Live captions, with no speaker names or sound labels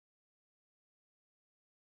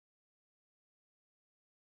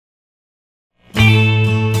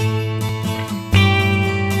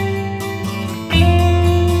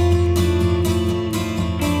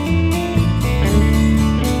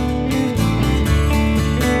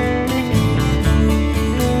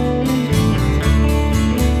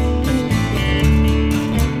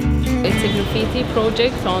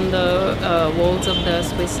project on the walls of the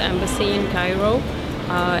Swiss embassy in Cairo,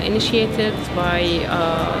 initiated by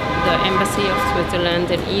the Embassy of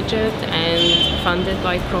Switzerland in Egypt and funded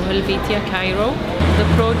by Pro Helvetia Cairo. The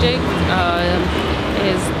project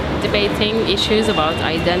is debating issues about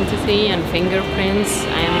identity and fingerprints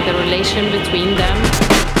and the relation between them.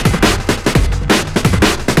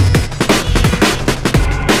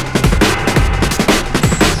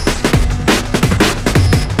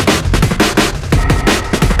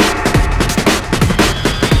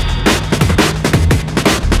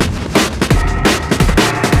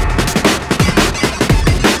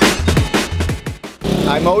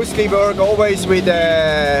 I mostly work always with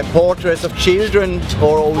portraits of children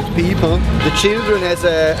or old people. The children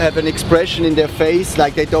have an expression in their face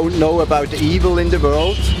like they don't know about the evil in the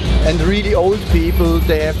world. And really old people,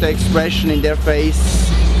 they have the expression in their face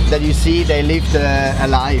that you see they lived a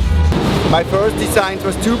life. My first design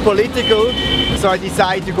was too political, so I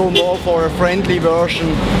decided to go more for a friendly version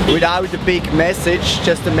without a big message,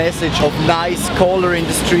 just a message of nice color in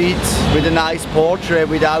the streets with a nice portrait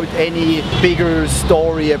without any bigger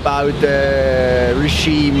story about the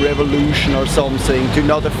regime, revolution or something, to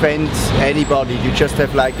not offend anybody, to just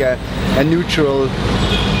have like a neutral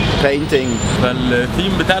painting.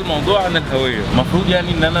 فالثيم بتاع الموضوع عن الهوية، المفروض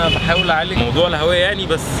يعني ان انا بحاول اعالج موضوع الهوية يعني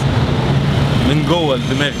بس من جوه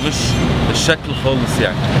الدماغ مش الشكل خالص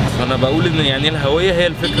يعني. فانا بقول ان يعني الهوية هي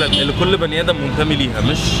الفكرة اللي كل بني ادم منتمي ليها،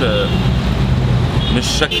 مش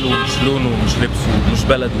شكله مش لونه مش لبسه مش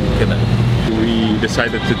بلده وكده. We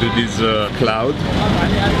decided to do this cloud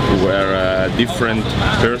where different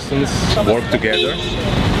persons work together,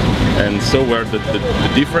 and so where the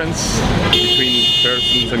difference between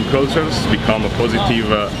persons and cultures become a positive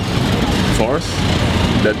force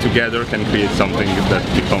that together can create something that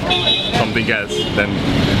becomes something else. Then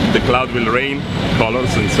the cloud will rain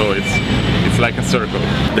colors, and so it's like a circle.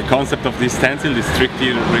 The concept of this stencil is strictly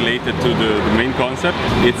related to the main concept.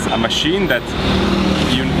 It's a machine that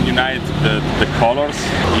unites the colors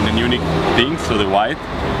in a unique thing, so the white.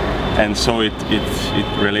 And so it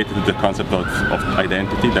related to the concept of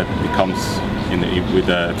identity that becomes, with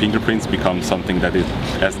the fingerprints, becomes something that it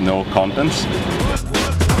has no contents.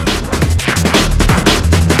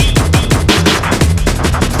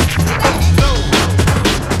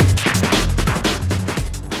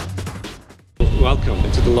 Welcome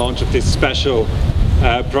to the launch of this special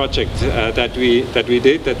project that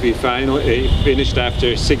we finally finished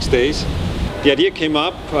after 6 days. The idea came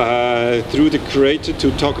up through the Curated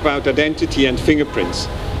to talk about identity and fingerprints.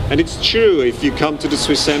 And it's true, if you come to the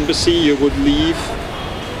Swiss embassy, you would leave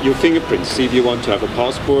your fingerprints. If you want to have a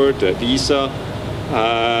passport, a visa,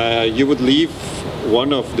 you would leave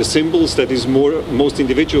one of the symbols that is most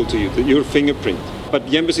individual to you, your fingerprint. But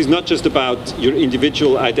the embassy is not just about your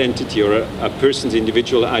individual identity or a person's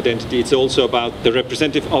individual identity, it's also about the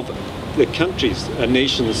representative of the countries and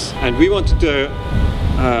nations. And we wanted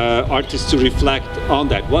artists to reflect on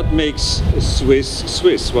that. What makes a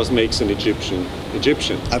Swiss? What makes an Egyptian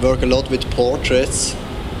Egyptian? I work a lot with portraits,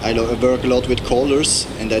 I work a lot with colors,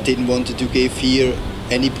 and I didn't want to give here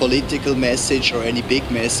any political message or any big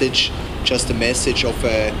message, just a message of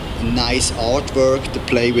a nice artwork to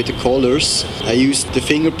play with the colors. I used the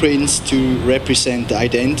fingerprints to represent the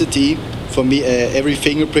identity. For me, every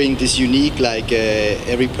fingerprint is unique, like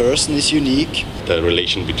every person is unique. The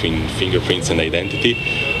relation between fingerprints and identity,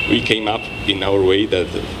 we came up in our way that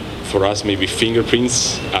for us maybe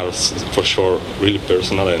fingerprints are for sure really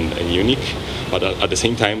personal and unique, but at the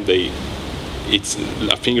same time it's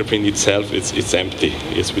a fingerprint itself. It's empty.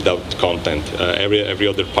 It's without content. Every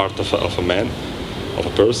other part of a man, of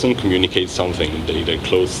a person, communicates something. Their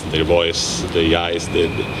clothes, their voice, the eyes.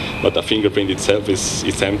 But a fingerprint itself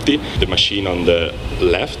is empty. The machine on the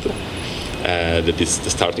left, that is the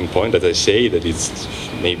starting point. As I say, that it's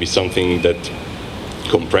maybe something that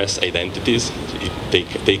compress identities. It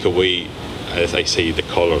take away, as I say, the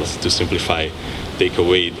colors to simplify. Take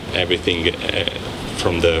away everything.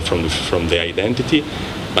 From the identity,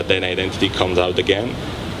 but then identity comes out again,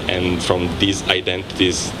 and from these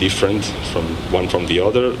identities different from the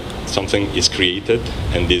other, something is created,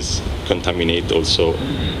 and this contaminate also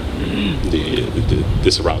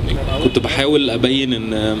the surrounding. كنت بحاول أبين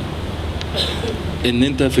إن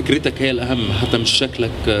أنت فكرتك هي الأهم، حتى مش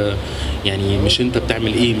شكلك، يعني مش أنت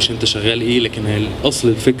بتعمل إيه، مش أنت شغال إيه، لكن أصل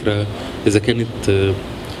الفكرة إذا كانت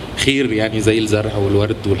خير يعني زي الزرع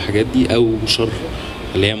والورد والحاجات دي، أو شر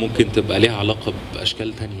اللي هي ممكن تبقى ليها علاقة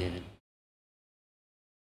بأشكال تانية يعني.